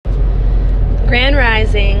Grand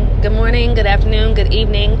Rising, good morning, good afternoon, good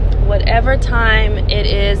evening, whatever time it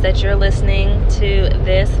is that you're listening to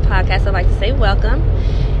this podcast. I'd like to say welcome.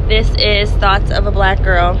 This is Thoughts of a Black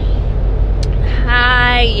Girl.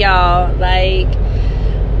 Hi, y'all.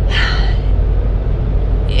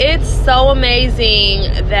 It's so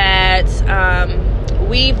amazing that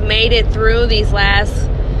we've made it through these last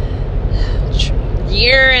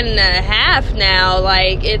year and a half now.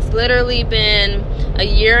 It's literally been a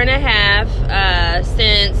year and a half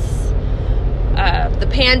since the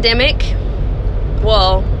pandemic.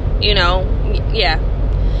 Well, at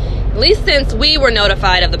least since we were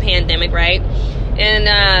notified of the pandemic, right?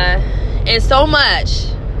 And so much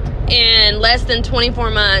in less than 24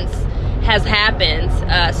 months has happened.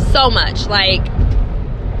 So much.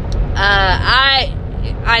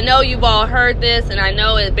 I know you've all heard this, and I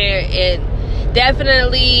know it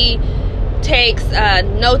definitely takes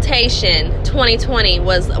notation. 2020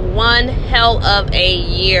 was one hell of a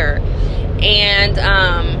year, and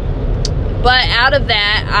but out of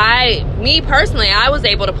that, me personally, I was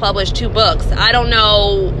able to publish 2 books. I don't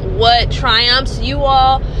know what triumphs you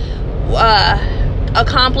all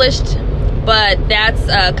accomplished, but that's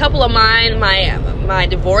a couple of mine. My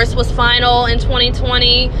divorce was final in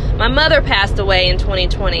 2020. My mother passed away in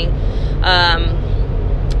 2020.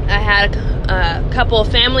 I had a couple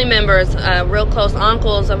of family members, real close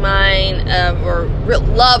uncles of mine, or real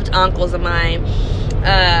loved uncles of mine,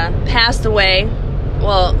 passed away.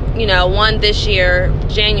 Well, one this year,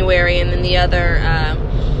 January, and then the other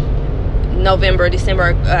November,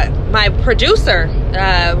 December. My producer,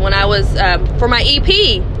 when I was, for my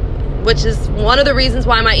EP, which is one of the reasons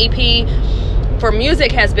why my EP for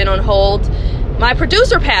music has been on hold, my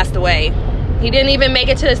producer passed away. He didn't even make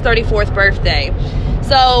it to his 34th birthday.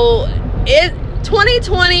 So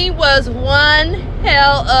 2020 was one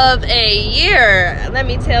hell of a year, let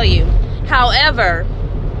me tell you. However,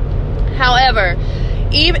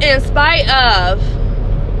 even in spite of,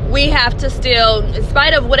 we have to still, in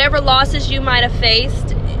spite of whatever losses you might have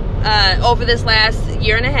faced over this last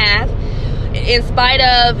year and a half, in spite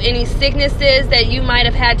of any sicknesses that you might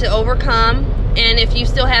have had to overcome, and if you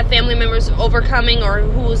still have family members overcoming or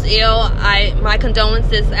who's ill, my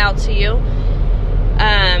condolences out to you.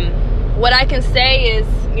 What I can say is,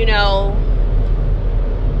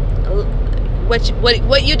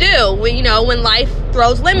 what you do when life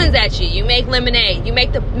throws lemons at you, you make lemonade. You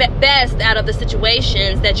make the best out of the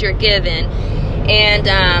situations that you're given, and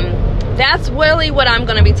that's really what I'm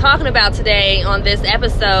going to be talking about today on this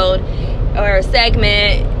episode or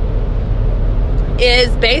segment.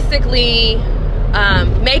 Is basically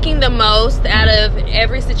making the most out of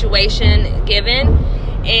every situation given.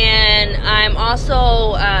 And I'm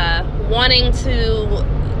also wanting to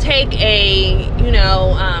take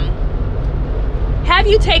have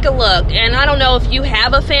you take a look. And I don't know if you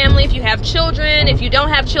have a family, if you have children, if you don't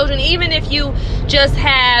have children, even if you just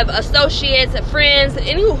have associates, friends,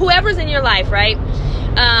 whoever's in your life, right?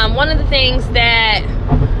 One of the things that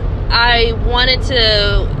I wanted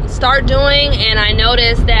to start doing, and I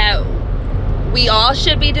noticed that we all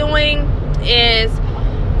should be doing, is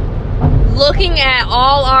looking at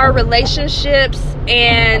all our relationships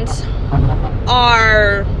and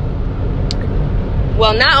our,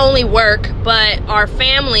 not only work, but our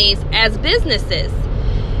families as businesses.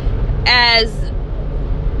 As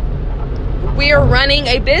we're running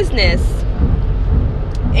a business,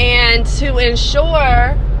 and to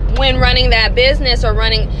ensure when running that business or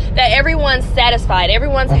running that everyone's satisfied,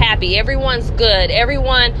 everyone's happy, everyone's good,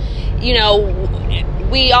 everyone,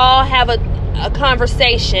 we all have a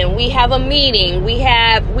conversation, we have a meeting, we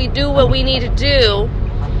do what we need to do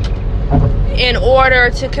in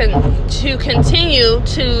order to continue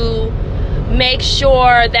to make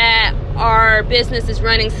sure that our business is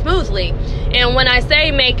running smoothly. And when I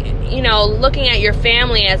say looking at your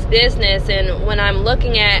family as business, and when I'm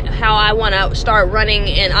looking at how I want to start running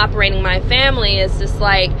and operating my family, it's just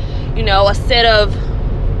a set of,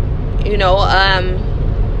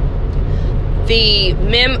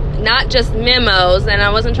 not just memos, and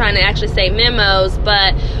I wasn't trying to actually say memos,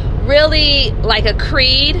 but really like a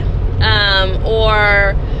creed,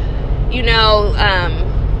 or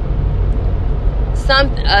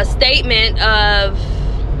a statement of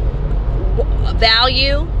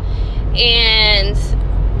value and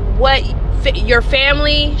what your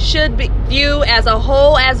family should view as a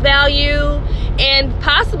whole as value, and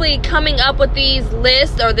possibly coming up with these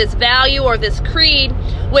lists or this value or this creed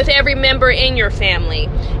with every member in your family.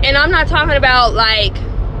 And I'm not talking about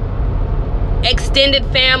extended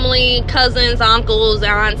family, cousins, uncles,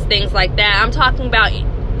 aunts, things like that. I'm talking about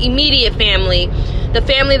immediate family, the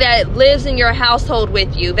family that lives in your household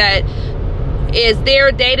with you, that is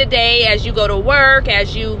there day to day as you go to work,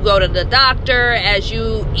 as you go to the doctor, as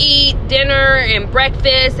you eat dinner and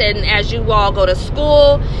breakfast, and as you all go to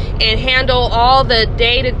school and handle all the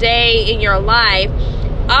day to day in your life,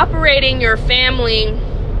 operating your family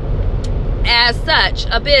as such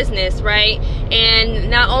a business, right? And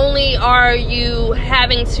not only are you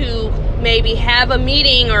having to maybe have a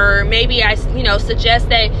meeting, or maybe I suggest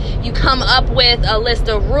that you come up with a list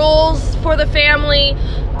of rules for the family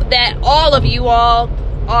that all of you all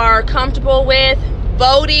are comfortable with,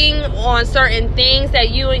 voting on certain things that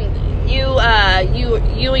you and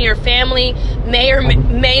your family may or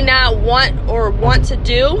may not want to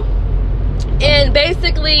do, and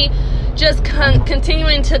basically just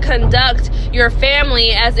continuing to conduct your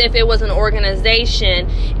family as if it was an organization,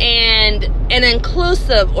 and an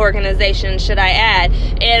inclusive organization, should I add.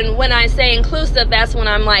 And when I say inclusive, that's when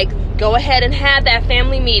I'm like, go ahead and have that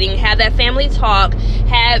family meeting, have that family talk,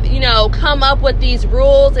 come up with these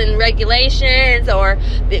rules and regulations, or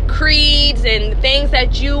the creeds and things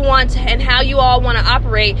that you want to, and how you all want to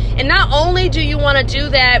operate. And not only do you want to do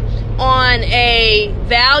that on a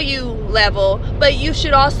value level, but you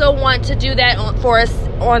should also want to do that for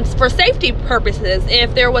safety purposes.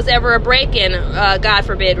 If there was ever a break-in, God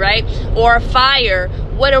forbid, right, or a fire,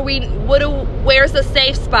 where's the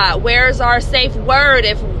safe spot? Where's our safe word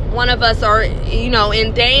if one of us are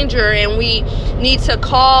in danger and we need to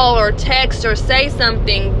call or text or say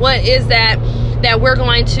something? What is that we're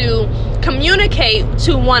going to communicate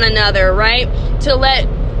to one another, right, to let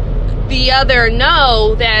the other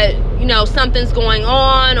know that something's going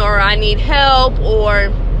on, or I need help,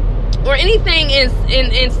 or anything is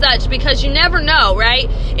in such, because you never know, right?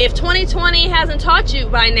 If 2020 hasn't taught you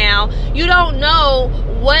by now, you don't know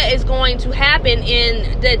what is going to happen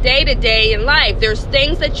in the day-to-day in life. There's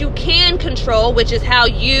things that you can control, which is how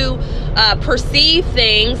you perceive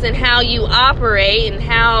things and how you operate, and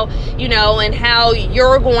how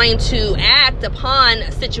you're going to act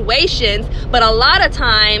upon situations. But a lot of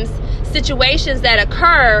times, situations that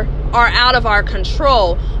occur are out of our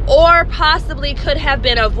control, or possibly could have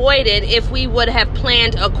been avoided if we would have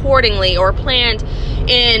planned accordingly, or planned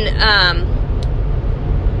in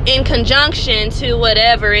conjunction to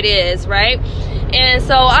whatever it is, right? And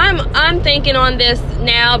so I'm thinking on this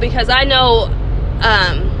now, because I know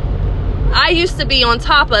I used to be on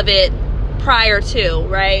top of it prior to,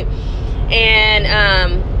 right?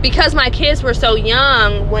 And because my kids were so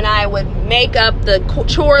young, when I would make up the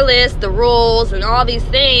chore list, the rules, and all these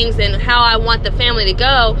things, and how I want the family to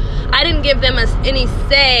go, I didn't give them any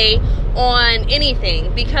say on anything,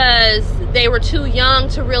 because they were too young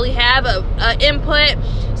to really have a input.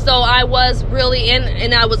 So I was really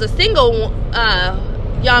and I was a single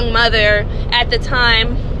young mother at the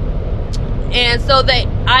time. And so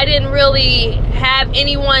I didn't really have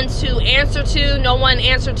anyone to answer to. No one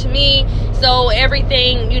answered to me. So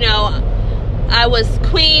everything, I was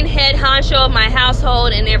queen, head honcho of my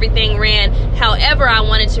household, and everything ran however I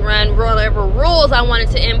wanted to run, whatever rules I wanted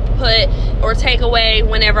to input or take away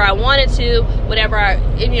whenever I wanted to, whatever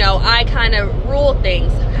I kind of ruled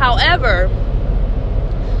things. However,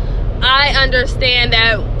 I understand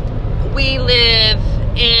that we live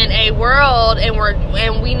in a world,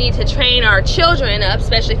 and we need to train our children up,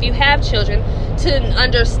 especially if you have children, to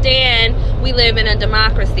understand we live in a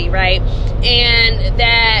democracy, right? And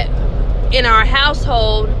that in our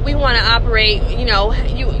household, we want to operate,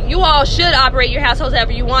 you all should operate your households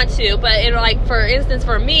however you want to, but for instance,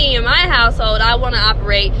 for me, in my household, I want to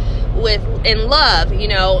operate in love,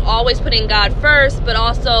 always putting God first, but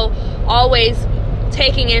also always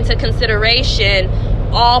taking into consideration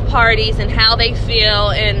all parties and how they feel,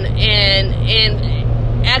 and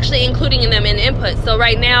actually including them in input. So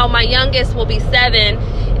right now, my youngest will be 7,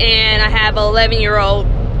 and I have an 11-year-old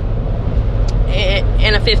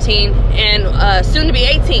and a 15, and soon to be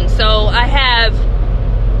 18. So I have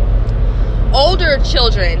older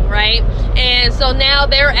children, right? And so now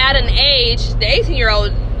they're at an age, the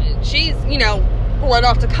 18-year-old, she's going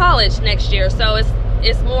off to college next year. So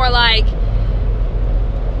it's more like,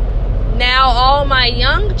 now all my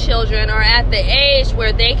young children are at the age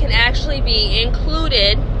where they can actually be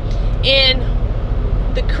included in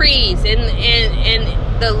the creeds and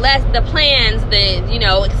the plans, the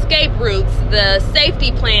escape routes, the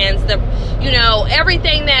safety plans, the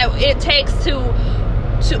everything that it takes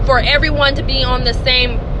for everyone to be on the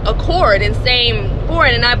same accord and same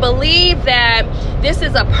board. And I believe that this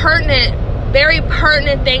is a very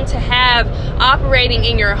pertinent thing to have operating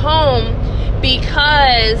in your home,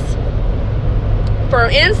 because, for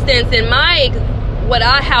instance, in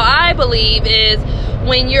how I believe is,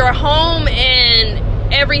 when you're home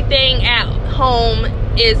and everything at home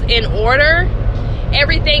is in order,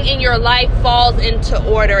 everything in your life falls into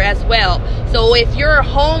order as well. So if your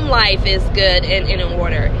home life is good and in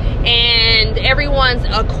order, and everyone's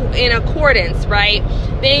in accordance, right,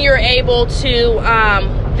 then you're able to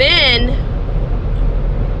then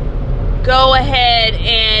go ahead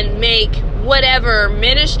and make whatever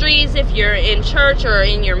ministries, if you're in church or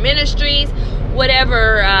in your ministries,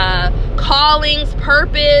 whatever callings,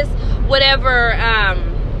 purpose, whatever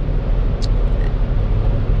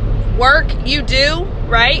work you do,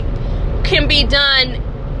 right, can be done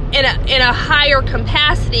in a higher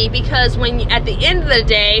capacity, because when at the end of the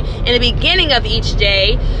day, in the beginning of each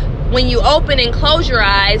day, when you open and close your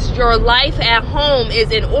eyes, your life at home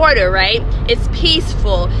is in order, right? It's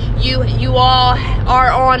peaceful. You all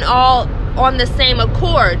are on the same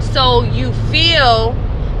accord, so you feel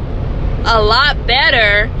a lot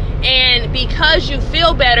better. And because you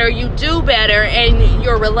feel better, you do better, and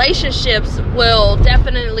your relationships will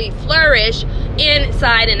definitely flourish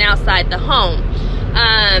inside and outside the home.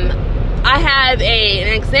 I have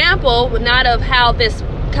an example, not of how this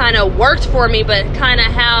kind of worked for me, but kind of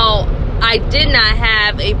how I did not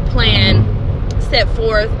have a plan set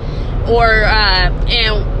forth, or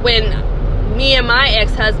and when me and my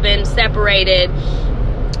ex-husband separated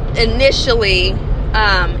initially,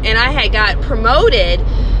 and I had got promoted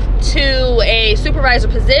to a supervisor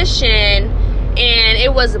position, and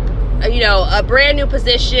it was a brand new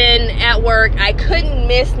position at work. I couldn't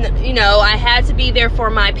miss, I had to be there for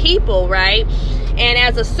my people, right? And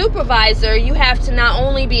as a supervisor, you have to not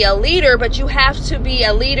only be a leader, but you have to be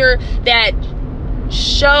a leader that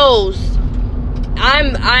shows.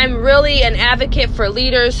 I'm really an advocate for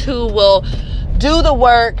leaders who will do the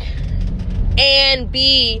work and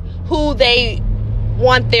be who they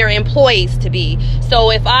want their employees to be. So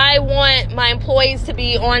if I want my employees to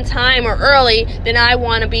be on time or early, then I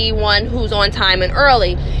want to be one who's on time and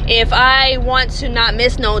early. If I want to not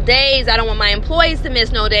miss no days, I don't want my employees to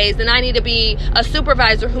miss no days, then I need to be a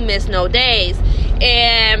supervisor who miss no days.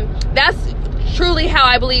 And that's truly how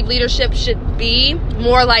I believe leadership should be,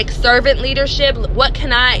 more like servant leadership.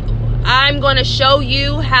 I'm going to show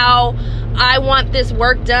you how I want this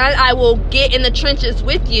work done. I will get in the trenches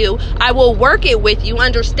with you. I will work it with you,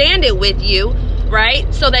 understand it with you,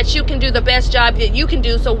 right? So that you can do the best job that you can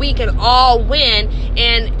do, so we can all win.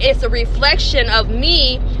 And it's a reflection of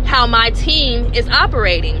me, how my team is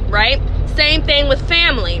operating, right? Same thing with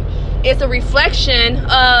family. It's a reflection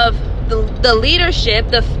of the leadership,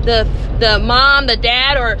 the mom, the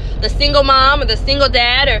dad, or the single mom or the single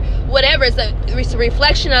dad, or whatever. It's a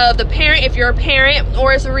reflection of the parent if you're a parent,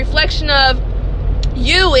 or it's a reflection of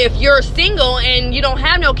you if you're single and you don't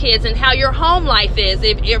have no kids, and how your home life is.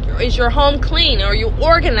 Is your home clean? Are you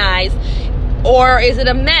organized? Or is it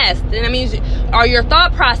a mess? And I mean, are your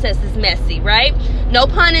thought processes messy, right? No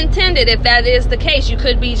pun intended. If that is the case, you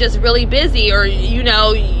could be just really busy, or you're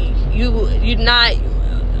not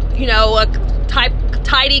a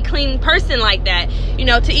tidy, clean person like that.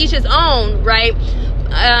 To each his own, right?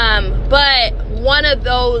 But one of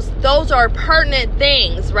those are pertinent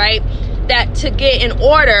things, right? That to get in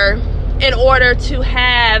order to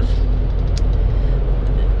have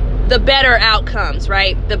the better outcomes,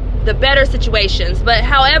 right? The better situations. But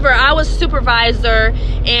however, I was supervisor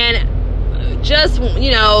and just,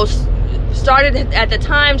 started at the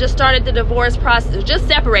time, just started the divorce process, just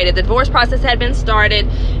separated. The divorce process had been started.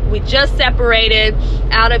 We just separated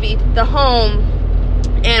out of the home,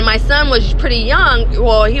 and my son was pretty young.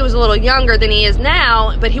 Well, he was a little younger than he is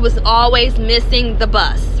now, but he was always missing the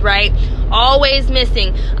bus, right? Always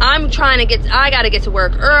missing. I gotta get to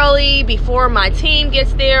work early before my team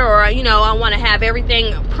gets there, or I want to have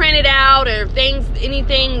everything printed out, or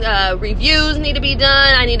reviews need to be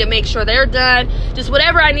done. I need to make sure they're done. Just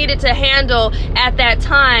whatever I needed to handle at that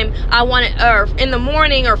time, I wanted, or in the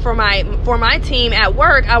morning, or for my team at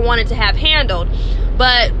work, I wanted to have handled.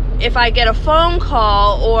 But if I get a phone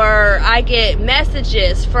call or I get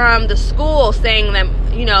messages from the school saying that,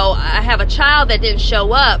 I have a child that didn't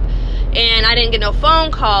show up, and I didn't get no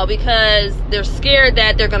phone call because they're scared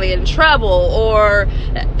that they're going to get in trouble, or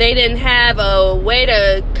they didn't have a way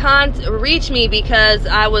to reach me because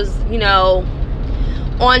I was,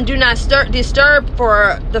 on Do Not Disturb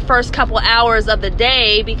for the first couple hours of the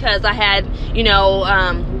day, because I had,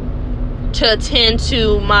 to attend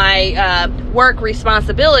to my work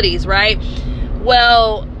responsibilities, right?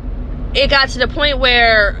 Well, it got to the point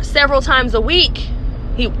where several times a week,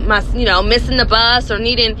 missing the bus or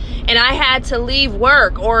and I had to leave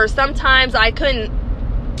work, or sometimes I couldn't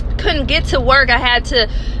get to work. I had to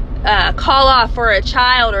call off for a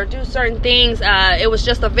child or do certain things. It was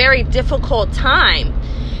just a very difficult time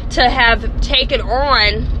to have taken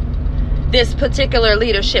on this particular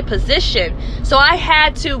leadership position. So I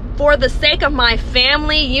had to, for the sake of my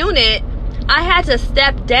family unit, I had to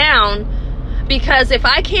step down, because if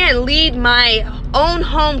I can't lead my own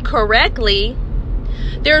home correctly,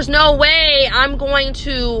 there's no way I'm going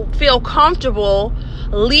to feel comfortable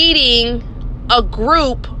leading a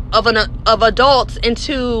group of adults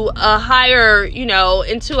into a higher,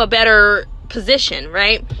 into a better position,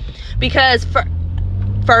 right? Because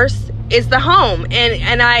first is the home,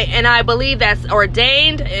 and I believe that's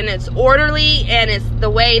ordained, and it's orderly, and it's the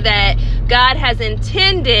way that God has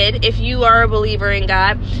intended. If you are a believer in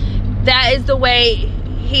God, that is the way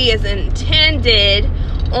He is intended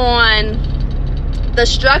on the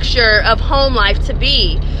structure of home life to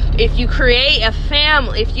be. If you create a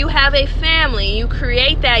family, if you have a family, you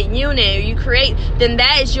create that unit, then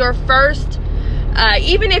that is your first,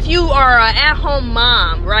 even if you are an at-home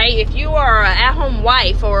mom, right? If you are an at-home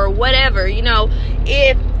wife or whatever,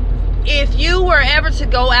 if you were ever to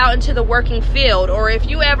go out into the working field, or if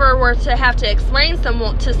you ever were to have to explain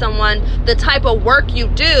to someone the type of work you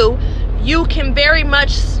do, you can very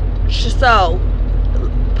much so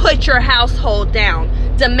put your household down,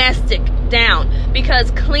 domestic down, because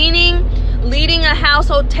cleaning, leading a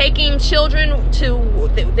household, taking children to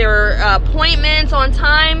their appointments on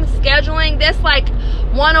time, scheduling, that's like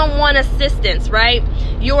one-on-one assistance, right?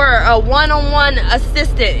 You're a one-on-one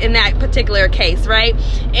assistant in that particular case, right?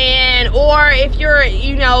 Or if you're,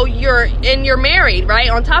 you're married, right?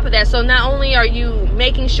 On top of that, so not only are you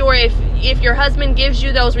making sure if your husband gives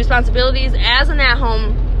you those responsibilities as an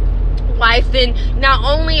at-home wife, then not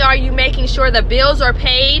only are you making sure the bills are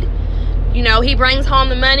paid, he brings home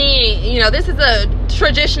the money. This is a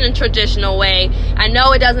traditional way. I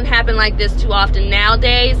know it doesn't happen like this too often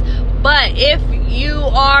nowadays, but if you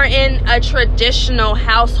are in a traditional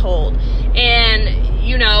household and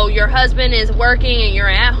your husband is working and you're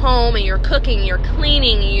at home and you're cooking, you're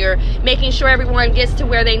cleaning, you're making sure everyone gets to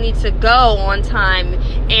where they need to go on time,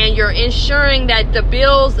 and you're ensuring that the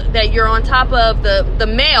bills, that you're on top of the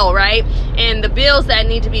mail, right? And the bills that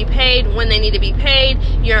need to be paid when they need to be paid,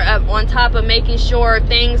 you're on top of making sure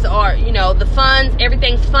things are, the funds,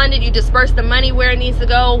 everything's funded, you disperse the money where it needs to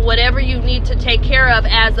go, whatever you need to take care of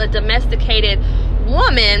as a domesticated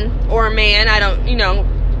woman or man,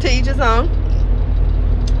 to each his own.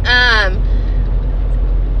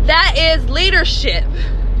 That is leadership.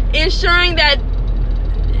 Ensuring that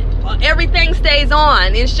everything stays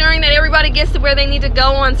on. Ensuring that everybody gets to where they need to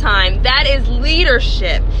go on time. That is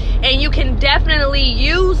leadership. And you can definitely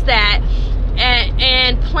use that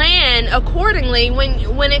and plan accordingly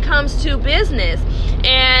when it comes to business.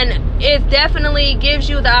 And it definitely gives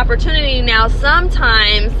you the opportunity. Now,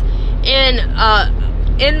 sometimes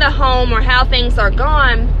in the home, or how things are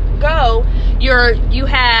go, you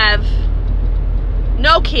have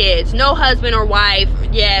no kids, no husband or wife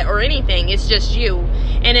yet or anything. It's just you.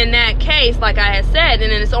 And in that case, like I had said,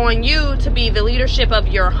 and then it's on you to be the leadership of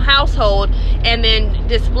your household, and then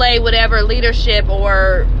display whatever leadership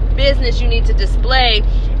or business you need to display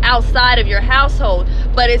outside of your household.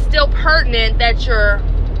 But it's still pertinent that your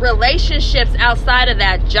relationships outside of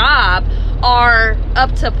that job are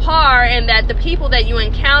up to par, and that the people that you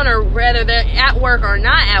encounter, whether they're at work or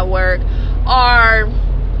not at work, are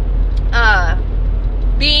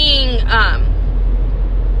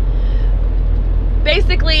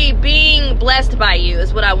basically being blessed by you,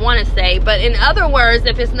 is what I want to say. But in other words,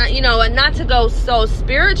 if it's not, not to go so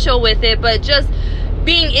spiritual with it, but just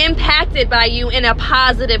being impacted by you in a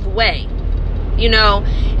positive way,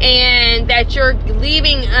 and that you're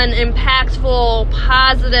leaving an impactful,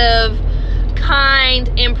 positive,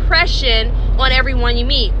 kind impression on everyone you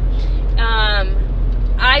meet.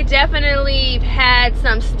 I definitely had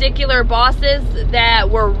some stickler bosses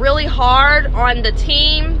that were really hard on the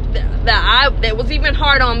team, that was even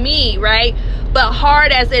hard on me, right? But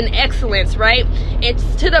hard as in excellence, right? It's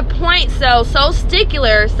to the point, so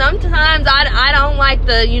stickler. Sometimes I don't like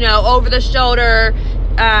the, over the shoulder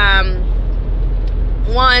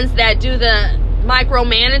ones that do the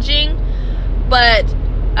micromanaging, but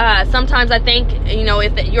sometimes I think,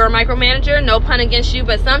 if you're a micromanager, no pun against you,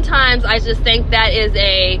 but sometimes I just think that is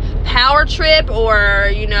a power trip,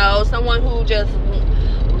 or, someone who just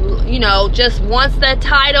wants that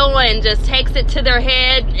title and just takes it to their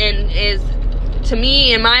head, and is, to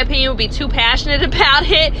me, in my opinion, would be too passionate about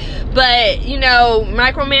it. But,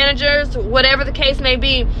 micromanagers, whatever the case may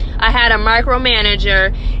be, I had a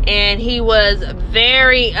micromanager, and he was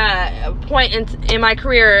very point in my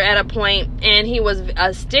career at a point, and he was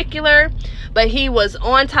a stickler, but he was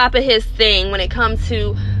on top of his thing when it comes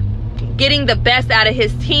to getting the best out of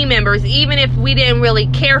his team members. Even if we didn't really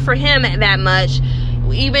care for him that much,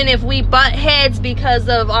 even if we butt heads because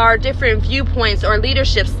of our different viewpoints or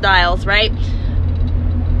leadership styles, right?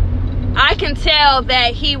 I can tell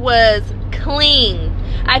that he was clean.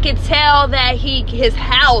 I could tell that his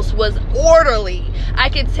house was orderly. I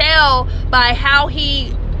could tell by how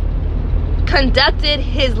he conducted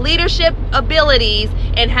his leadership abilities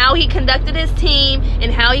and how he conducted his team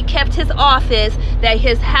and how he kept his office, that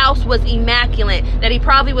his house was immaculate, that he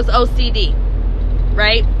probably was OCD,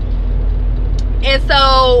 right? And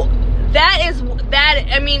so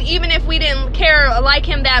I mean, even if we didn't like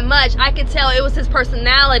him that much, I could tell it was his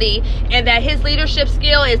personality, and that his leadership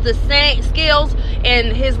skills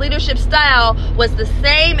and his leadership style was the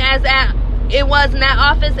same as it was in that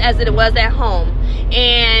office as it was at home,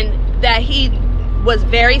 and that he was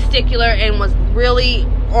very stickler and was really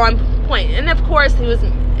on point. And of course, he was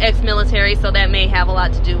ex-military, so that may have a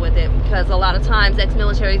lot to do with it, because a lot of times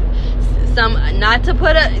ex-military, some, not to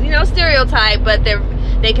put a stereotype, but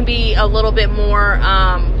they can be a little bit more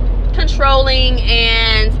controlling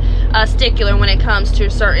and stickler when it comes to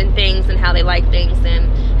certain things and how they like things and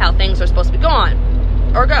how things are supposed to be go.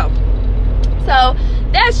 So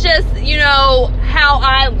that's just, how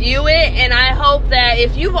I view it. And I hope that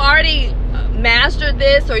if you've already mastered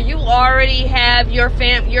this, or you already have your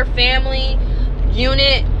family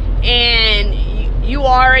unit, and you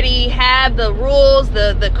already have the rules,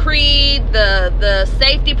 the creed, the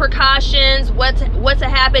safety precautions, what to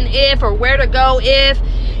happen if, or where to go if,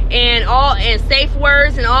 and safe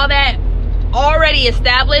words and all that already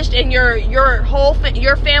established, and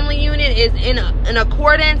your family unit is in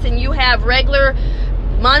accordance, and you have regular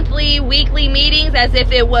monthly, weekly meetings as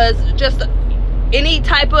if it was just any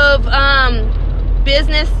type of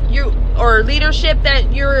business or leadership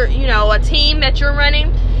that you're, a team that you're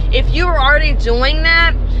running. If you're already doing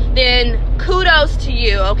that, then kudos to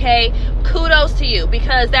you, okay? Kudos to you,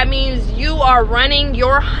 because that means you are running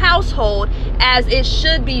your household as it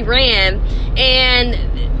should be ran, and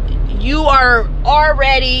you are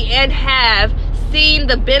already and have seen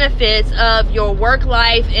the benefits of your work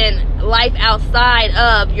life and life outside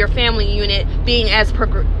of your family unit being as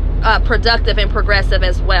productive and progressive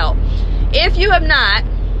as well. If you have not,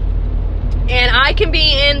 and I can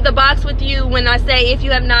be in the box with you when I say if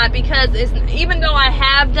you have not, because even though I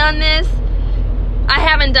have done this, I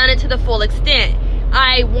haven't done it to the full extent.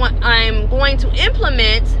 I'm going to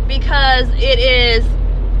implement, because it is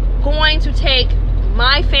going to take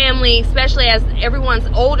my family, especially as everyone's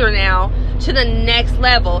older now, to the next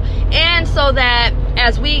level. And so that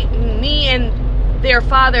as me and their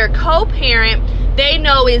father co-parent, they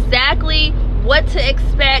know exactly what to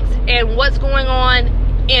expect and what's going on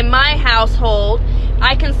in my household.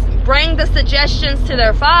 I can bring the suggestions to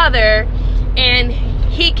their father, and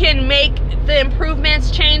he can make the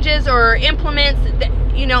improvements, changes, or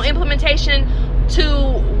implementation to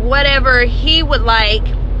whatever he would like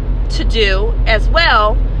to do as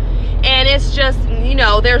well. And it's just,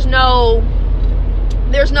 there's no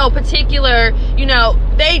particular,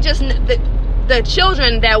 they just, the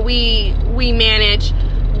children that we manage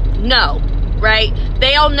know, right?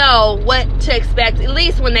 They all know what to expect, at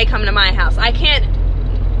least when they come to my house. I can't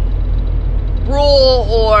rule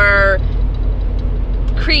or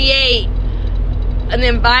create an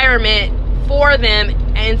environment for them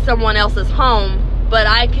in someone else's home, but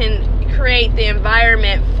I can create the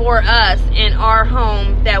environment for us in our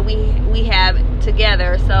home that we have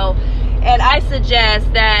together. So, and I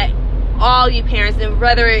suggest that all you parents, and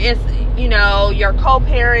whether it's, you're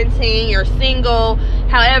co-parenting, you're single,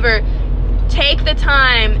 however, take the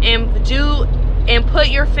time and put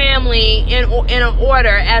your family in an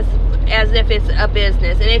order as if it's a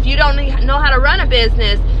business. And if you don't know how to run a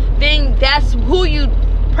business, then that's who you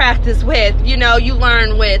practice with, you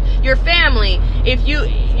learn with your family. If you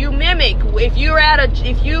mimic, if you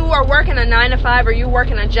are working a 9-to-5 or you're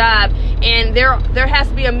working a job, and there has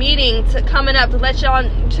to be a meeting coming up to let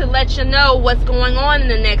you know what's going on in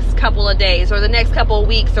the next couple of days or the next couple of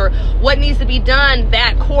weeks, or what needs to be done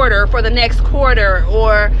that quarter for the next quarter,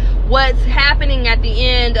 or what's happening at the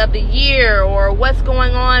end of the year, or what's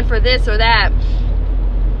going on for this or that.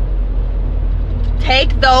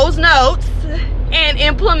 Take those notes and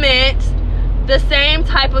implement the same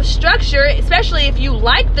type of structure, especially if you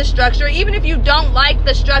like the structure. Even if you don't like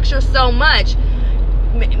the structure so much,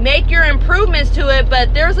 make your improvements to it.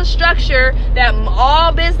 But there's a structure that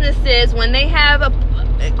all businesses, when they have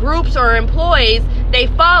groups or employees, they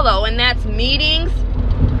follow, and that's meetings,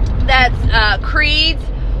 that's creeds,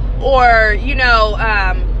 or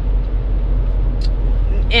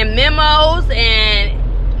and memos, and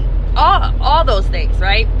all those things,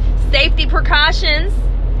 right? Safety precautions,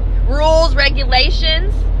 rules,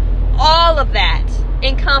 regulations, all of that.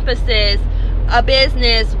 encompasses a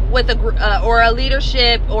business with or a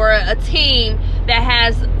leadership or a team that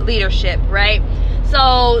has leadership, right?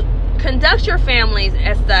 So conduct your families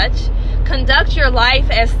as such, conduct your life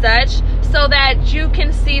as such, so that you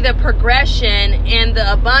can see the progression and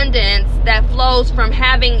the abundance that flows from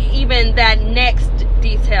having even that next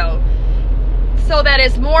detail, so that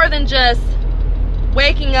it's more than just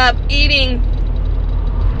waking up, eating,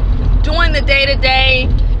 doing the day-to-day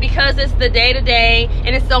because it's the day-to-day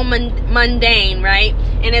and it's so mundane, right?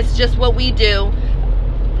 And it's just what we do.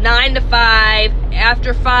 9 to 5,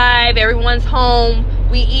 after 5, everyone's home,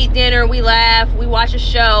 we eat dinner, we laugh, we watch a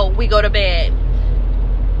show, we go to bed.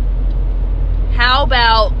 How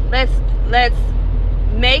about let's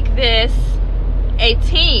make this a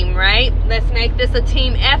team, right? Let's make this a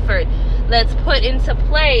team effort. Let's put into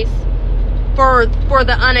place for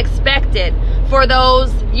the unexpected, for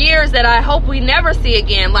those years that I hope we never see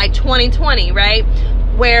again, like 2020, right?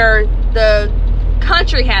 Where the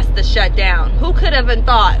country has to shut down. Who could have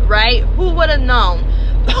thought, right? Who would have known?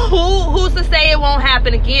 Who's to say it won't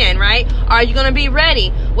happen again, right? Are you going to be ready?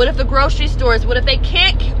 What if the grocery stores, what if they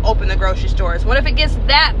can't open the grocery stores? What if it gets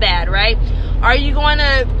that bad, right? Are you going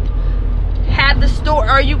to have the store,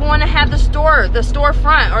 are you going to have the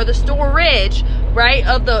storefront or the storage, right,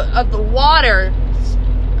 of the water,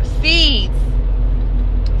 seeds,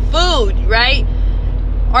 food, right?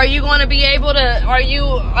 Are you going to be able to, are you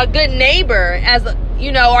a good neighbor? As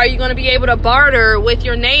you know, are you going to be able to barter with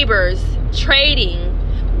your neighbors, trading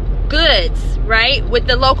goods, right, with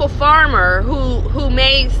the local farmer who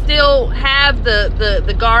may still have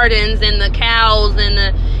the gardens and the cows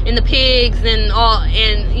and the pigs and all,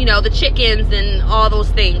 and you know, the chickens and all those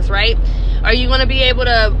things, right? Are you going to be able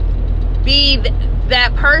to be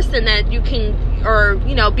that person that you can, or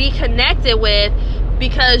you know, be connected with,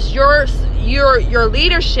 because your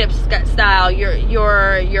leadership style,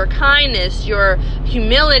 your kindness, your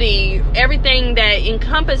humility, everything that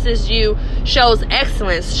encompasses you shows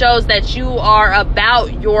excellence, shows that you are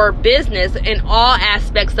about your business in all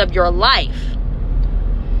aspects of your life.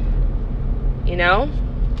 You know?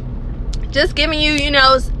 Just giving you, you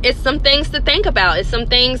know, it's some things to think about. It's some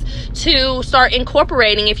things to start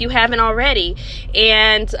incorporating if you haven't already.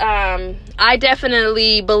 And I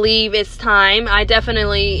definitely believe it's time. I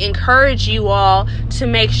definitely encourage you all to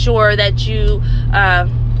make sure that you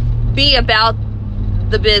be about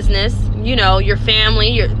the business, you know, your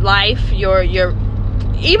family, your life, your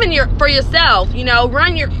for yourself, you know,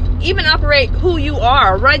 even operate who you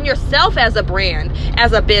are. Run yourself as a brand,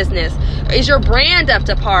 as a business. Is your brand up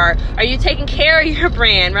to par? Are you taking care of your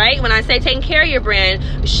brand, right? When I say taking care of your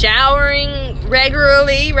brand, showering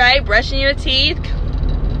regularly, right? Brushing your teeth,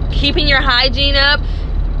 keeping your hygiene up,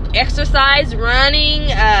 exercise, running,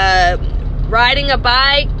 riding a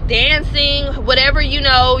bike, dancing, whatever, you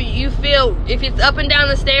know, you feel, if it's up and down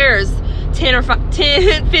the stairs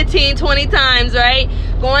 10, 15, 20 times, right?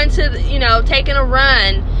 Going to, you know, taking a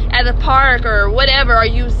run at the park or whatever. Are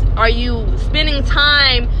you spending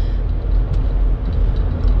time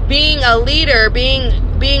being a leader,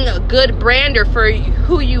 being a good brander for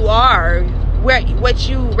who you are, what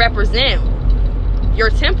you represent, your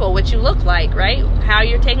temple, what you look like, right? How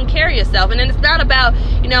you're taking care of yourself. And then it's not about,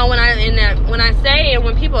 you know, when I say, and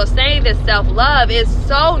when people say this self-love, it's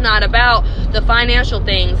so not about the financial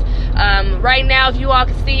things. Right now, if you all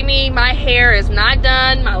can see me, my hair is not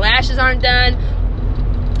done, my lashes aren't done,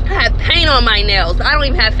 I have paint on my nails, I don't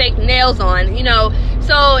even have fake nails on, you know.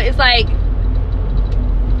 So it's like,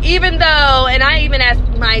 even though, and I even asked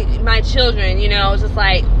my children, you know, just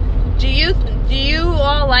like, do you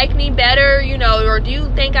all like me better, you know, or do you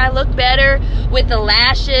think I look better with the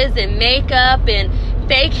lashes and makeup and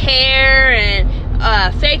fake hair and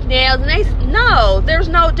fake nails? And no, there's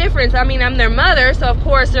no difference. I mean, I'm their mother, so of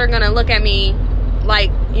course they're gonna look at me like,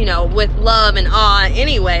 you know, with love and awe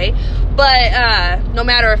anyway. But no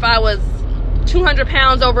matter if I was 200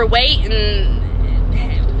 pounds overweight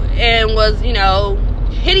and was, you know,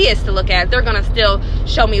 hideous to look at, they're gonna still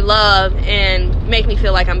show me love and make me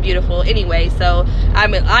feel like I'm beautiful anyway. So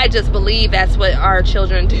I just believe that's what our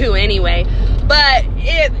children do anyway. But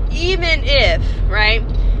even if right,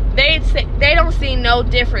 they don't see no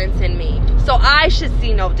difference in me, so I should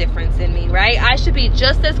see no difference in me, right? I should be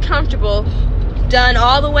just as comfortable done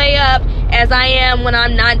all the way up as I am when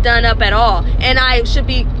I'm not done up at all. And I should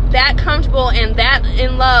be that comfortable and that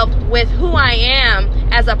in love with who I am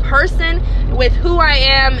as a person, with who I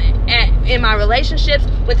am in my relationships,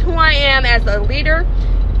 with who I am as a leader,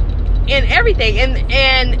 in everything.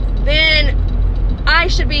 And then I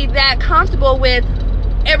should be that comfortable with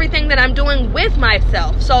everything that I'm doing with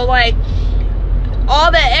myself. So like,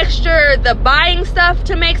 all the extra, the buying stuff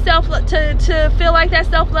to make to feel like that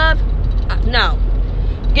self-love, no.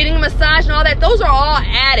 Getting a massage and all that, those are all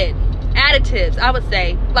additives, I would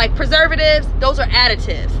say. Like preservatives, those are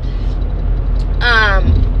additives.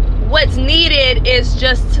 What's needed is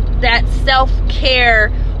just that self-care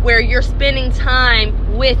where you're spending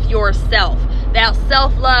time with yourself. That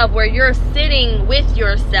self-love where you're sitting with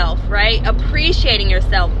yourself, right? Appreciating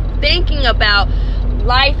yourself, thinking about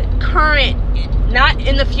life current, not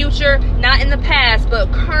in the future, not in the past, but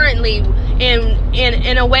currently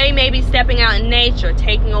in a way, maybe stepping out in nature,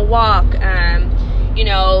 taking a walk, you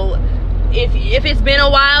know, if it's been a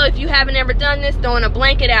while, if you haven't ever done this, throwing a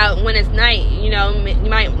blanket out when it's night, you know, you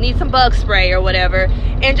might need some bug spray or whatever,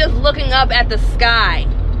 and just looking up at the sky.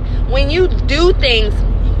 When you do things,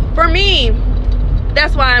 for me,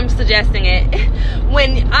 that's why I'm suggesting it.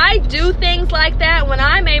 When I do things like that, when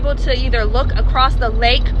I'm able to either look across the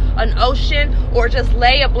lake, an ocean, or just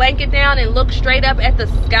lay a blanket down and look straight up at the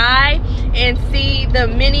sky and see the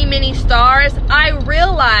many, many stars, I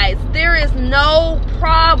realize there is no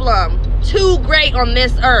problem too great on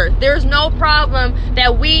this earth. There's no problem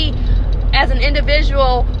that we as an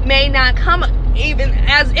individual may not come, even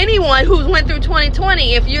as anyone who's went through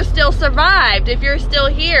 2020, if you're still survived, if you're still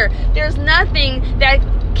here, there's nothing that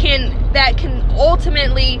can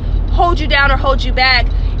ultimately hold you down or hold you back.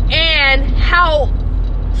 And how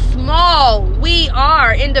small we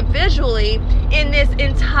are individually in this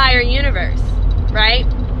entire universe, right?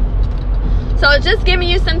 So it's just giving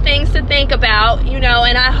you some things to think about, you know,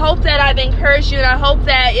 and I hope that I've encouraged you, and I hope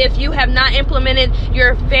that if you have not implemented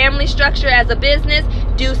your family structure as a business,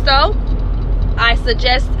 do so. I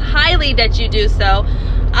suggest highly that you do so.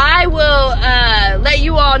 I will let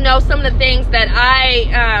you all know some of the things that I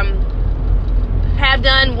have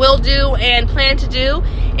done, will do, and plan to do.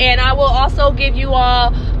 And I will also give you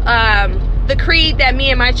all the creed that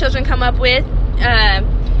me and my children come up with.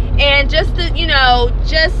 And just to, you know,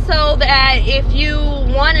 just so that if you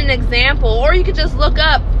want an example, or you could just look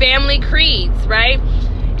up family creeds, right?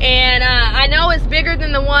 And I know it's bigger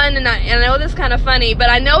than the one, and I know this is kind of funny, but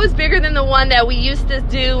I know it's bigger than the one that we used to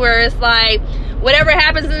do where it's like, whatever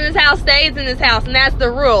happens in this house stays in this house, and that's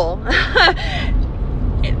the rule.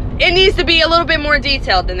 It needs to be a little bit more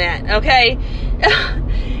detailed than that, okay?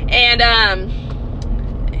 And,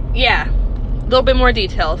 yeah, a little bit more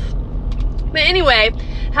details. But anyway,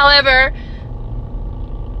 however,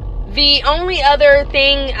 the only other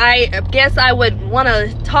thing I guess I would want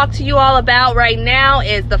to talk to you all about right now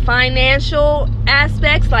is the financial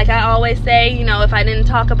aspects. Like I always say, you know, if I didn't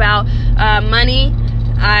talk about money,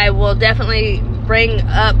 I will definitely bring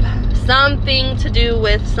up something to do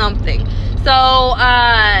with something. So,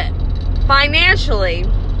 financially,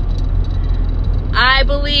 I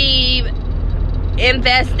believe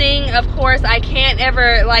investing, of course, I can't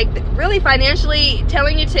ever, like, really financially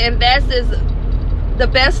telling you to invest is the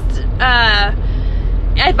best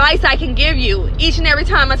advice I can give you each and every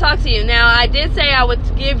time I talk to you. Now, I did say I would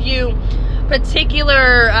give you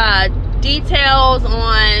particular details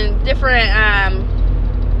on different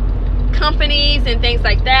companies and things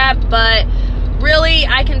like that, but really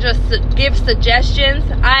I can just give suggestions.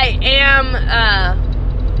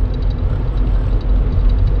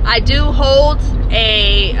 I do hold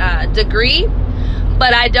a degree,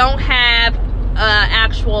 but I don't have an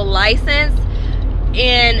actual license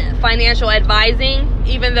in financial advising,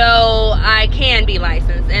 even though I can be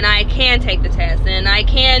licensed and I can take the test and I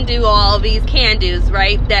can do all these can-dos,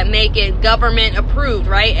 right, that make it government approved,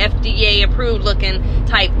 right, FDA approved looking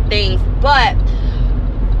type things. But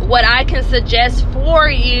what I can suggest for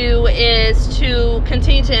you is to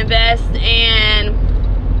continue to invest. And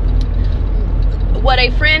what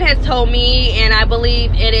a friend has told me, and I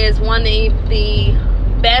believe it is one of the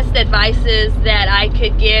best advices that I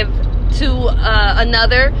could give to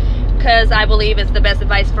another, because I believe it's the best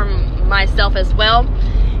advice from myself as well,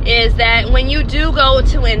 is that when you do go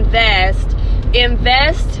to invest in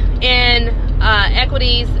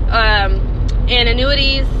equities, in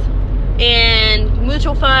annuities, in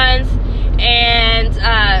mutual funds, and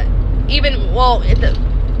even, well,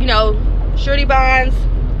 you know, surety bonds,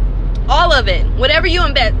 all of it, whatever you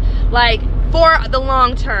invest, like for the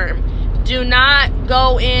long term. Do not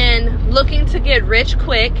go in looking to get rich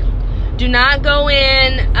quick. Do not go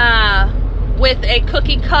in with a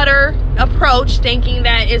cookie cutter approach thinking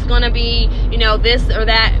that it's going to be, you know, this or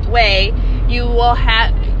that way. You will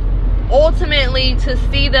have ultimately to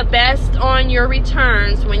see the best on your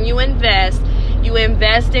returns when you invest. You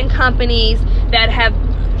invest in companies that have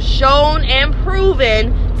shown and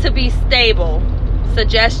proven to be stable.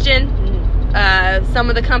 Suggestion, some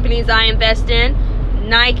of the companies I invest in: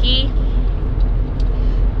 Nike,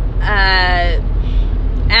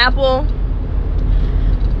 Apple,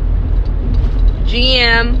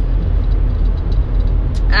 GM,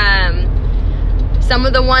 some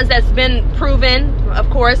of the ones that's been proven, of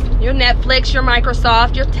course, your Netflix, your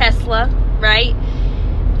Microsoft, your Tesla, right?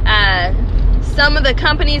 Some of the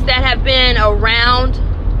companies that have been around,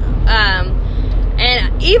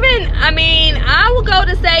 and even, I mean, I will go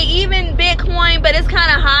to say even Bitcoin, but it's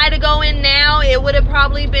kind of high to go in now. It would have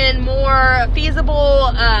probably been more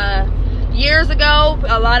feasible years ago.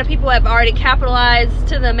 A lot of people have already capitalized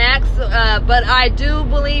to the max, but I do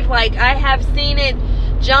believe, like, I have seen it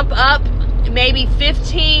jump up maybe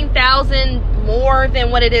 15,000 more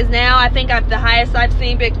than what it is now. I think the highest I've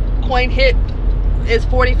seen Bitcoin hit is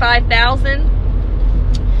 45,000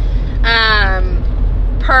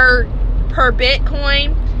 per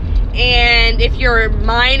Bitcoin. And if you're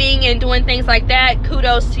mining and doing things like that,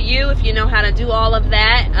 kudos to you if you know how to do all of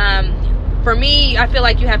that. For me, I feel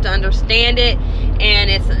like you have to understand it, and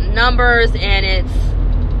it's numbers, and it's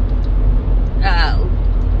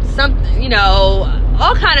something, you know,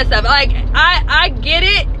 all kind of stuff. Like, I get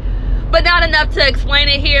it, but not enough to explain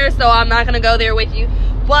it here, so I'm not going to go there with you.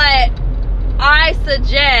 But I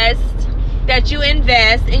suggest that you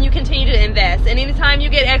invest, and you continue to invest. And anytime you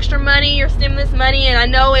get extra money, your stimulus money, and I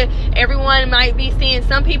know everyone might be seeing,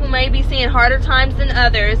 some people may be seeing harder times than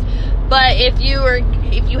others, but if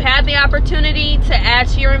you have the opportunity to add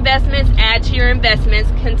to your investments,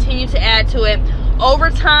 continue to add to it. Over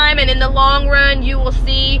time and in the long run, you will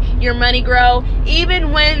see your money grow.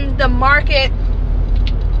 Even when the market,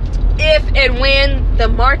 if and when the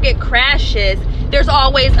market crashes, there's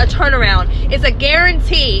always a turnaround. It's a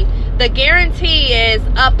guarantee. The guarantee is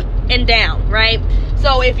up and down, right?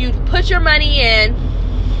 So if you put your money in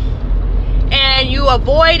and you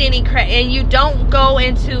avoid any and you don't go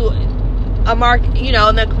into a market, you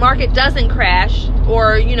know, the market doesn't crash,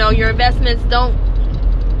 or, you know, your investments don't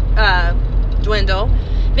dwindle,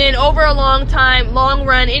 then over a long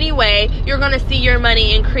run anyway, you're going to see your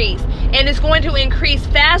money increase. And it's going to increase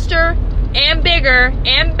faster and bigger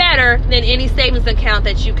and better than any savings account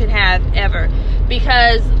that you could have ever.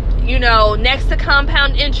 Because, you know, next to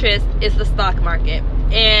compound interest is the stock market.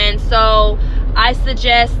 And so I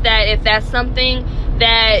suggest that if that's something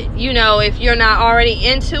that, you know, if you're not already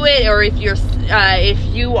into it, or if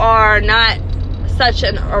you are not such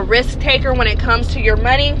a risk taker when it comes to your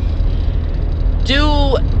money,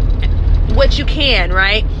 do what you can,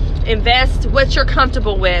 right? Invest what you're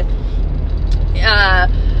comfortable with.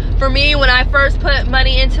 For me, when I first put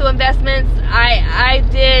money into investments, I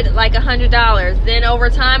did like $100. Then over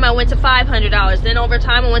time, I went to $500. Then over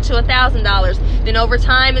time, I went to $1,000. Then over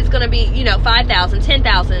time, it's going to be, you know, $5,000,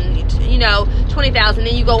 $10,000, you know, $20,000.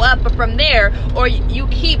 Then you go up from there, or you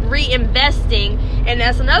keep reinvesting. And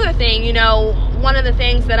that's another thing, you know, one of the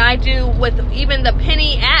things that I do with even the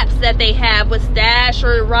penny apps that they have with Stash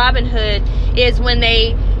or Robinhood is when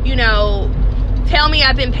they, you know, tell me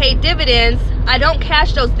I've been paid dividends, I don't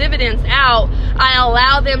cash those dividends out. I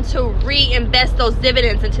allow them to reinvest those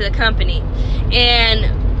dividends into the company.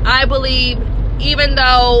 And I believe, even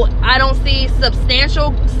though I don't see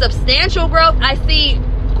substantial growth, I see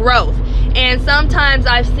growth. And sometimes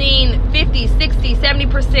I've seen 50, 60,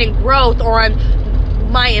 70% growth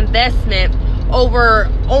on my investment over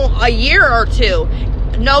a year or two.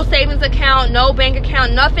 No savings account, no bank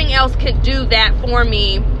account, nothing else could do that for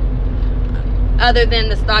me other than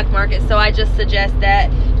the stock market. So I just suggest that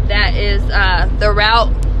is the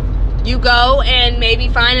route you go, and maybe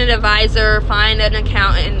find an advisor, find an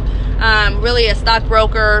accountant, really a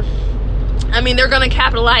stockbroker. I mean, they're going to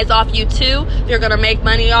capitalize off you too. They're going to make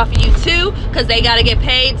money off of you too, because they got to get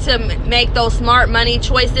paid to make those smart money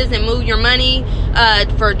choices and move your money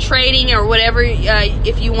for trading or whatever,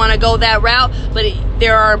 if you want to go that route. But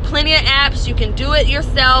there are plenty of apps. You can do it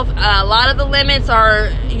yourself. A lot of the limits are,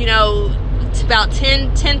 you know, it's about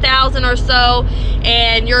 10,000 or so,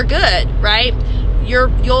 and you're good, right?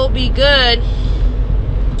 You'll be good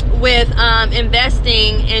with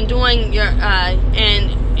investing and doing your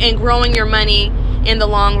and growing your money in the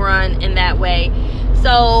long run in that way.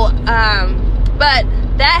 So but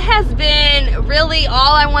that has been really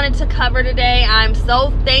all I wanted to cover today. I'm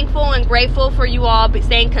so thankful and grateful for you all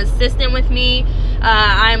staying consistent with me.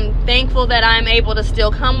 I'm thankful that I'm able to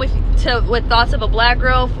still come with Thoughts of a Black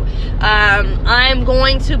Girl. I'm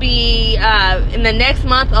going to be in the next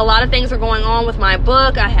month. A lot of things are going on with my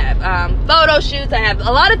book. I have photo shoots. I have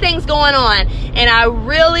a lot of things going on, and I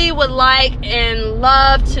really would like and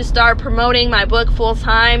love to start promoting my book full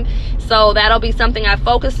time. So that'll be something I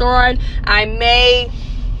focus on. I may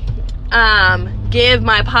give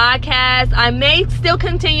my podcast. I may still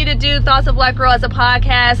continue to do Thoughts of Black Girl as a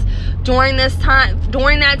podcast during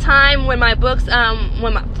that time when my books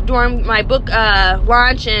during my book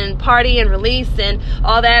launch and party and release and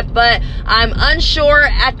all that. But I'm unsure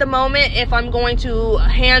at the moment if I'm going to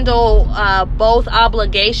handle both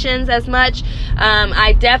obligations as much.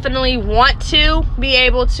 I definitely want to be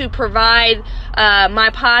able to provide my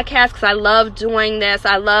podcast, because I love doing this.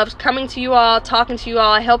 I love coming to you all, talking to you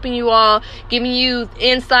all, helping you all, giving you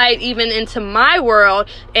insight even into my world,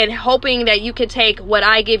 and hoping that you can take what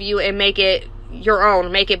I give you and make it your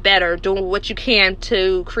own, make it better, do what you can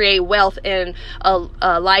to create wealth and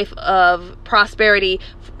a life of prosperity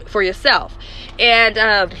for yourself. And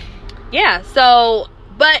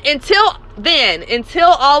but until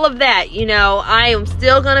all of that, I am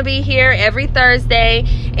still going to be here every Thursday,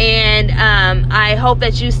 and I hope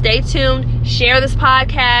that you stay tuned, share this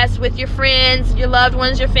podcast with your friends, your loved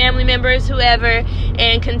ones, your family members, whoever,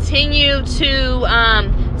 and continue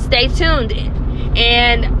to stay tuned.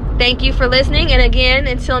 And thank you for listening, and again,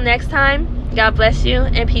 until next time, God bless you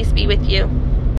and peace be with you.